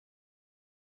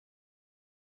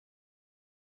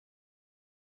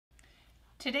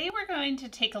Today we're going to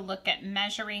take a look at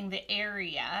measuring the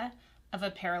area of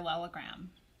a parallelogram.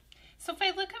 So if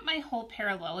I look at my whole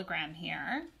parallelogram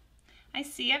here, I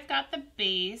see I've got the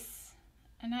base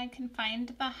and I can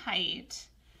find the height.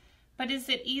 But is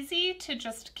it easy to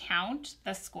just count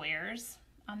the squares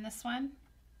on this one?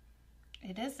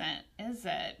 It isn't, is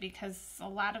it? Because a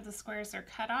lot of the squares are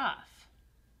cut off.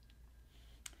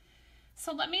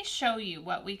 So let me show you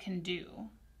what we can do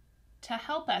to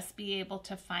help us be able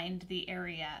to find the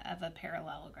area of a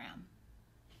parallelogram.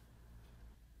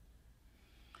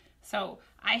 So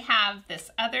I have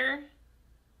this other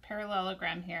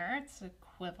parallelogram here. It's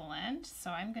equivalent.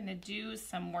 So I'm going to do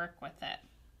some work with it.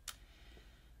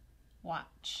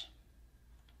 Watch.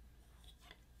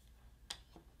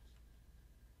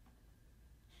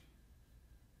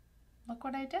 Look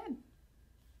what I did.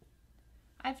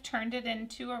 I've turned it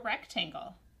into a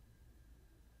rectangle.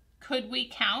 Could we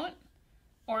count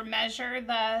or measure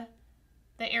the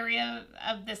area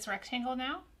of this rectangle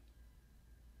now?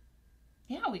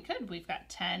 Yeah, we could. We've got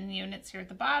 10 units here at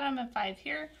the bottom and 5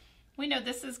 here. We know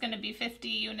this is going to be 50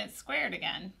 units squared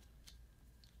again.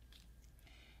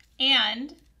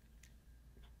 And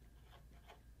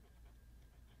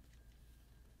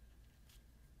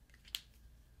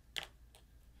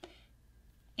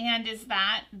is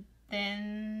that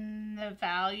then the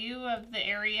value of the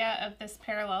area of this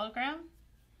parallelogram?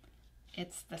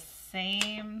 It's the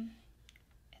same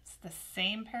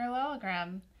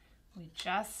parallelogram. We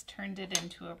just turned it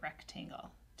into a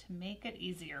rectangle to make it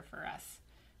easier for us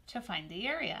to find the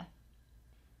area.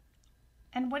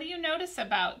 And what do you notice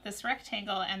about this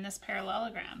rectangle and this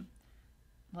parallelogram?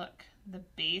 Look, the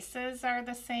bases are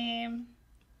the same,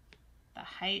 the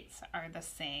heights are the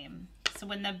same. So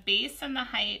when the base and the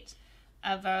height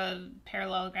of a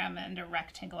parallelogram and a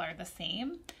rectangle are the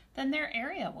same, then their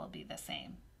area will be the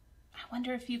same. I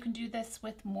wonder if you can do this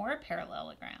with more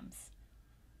parallelograms.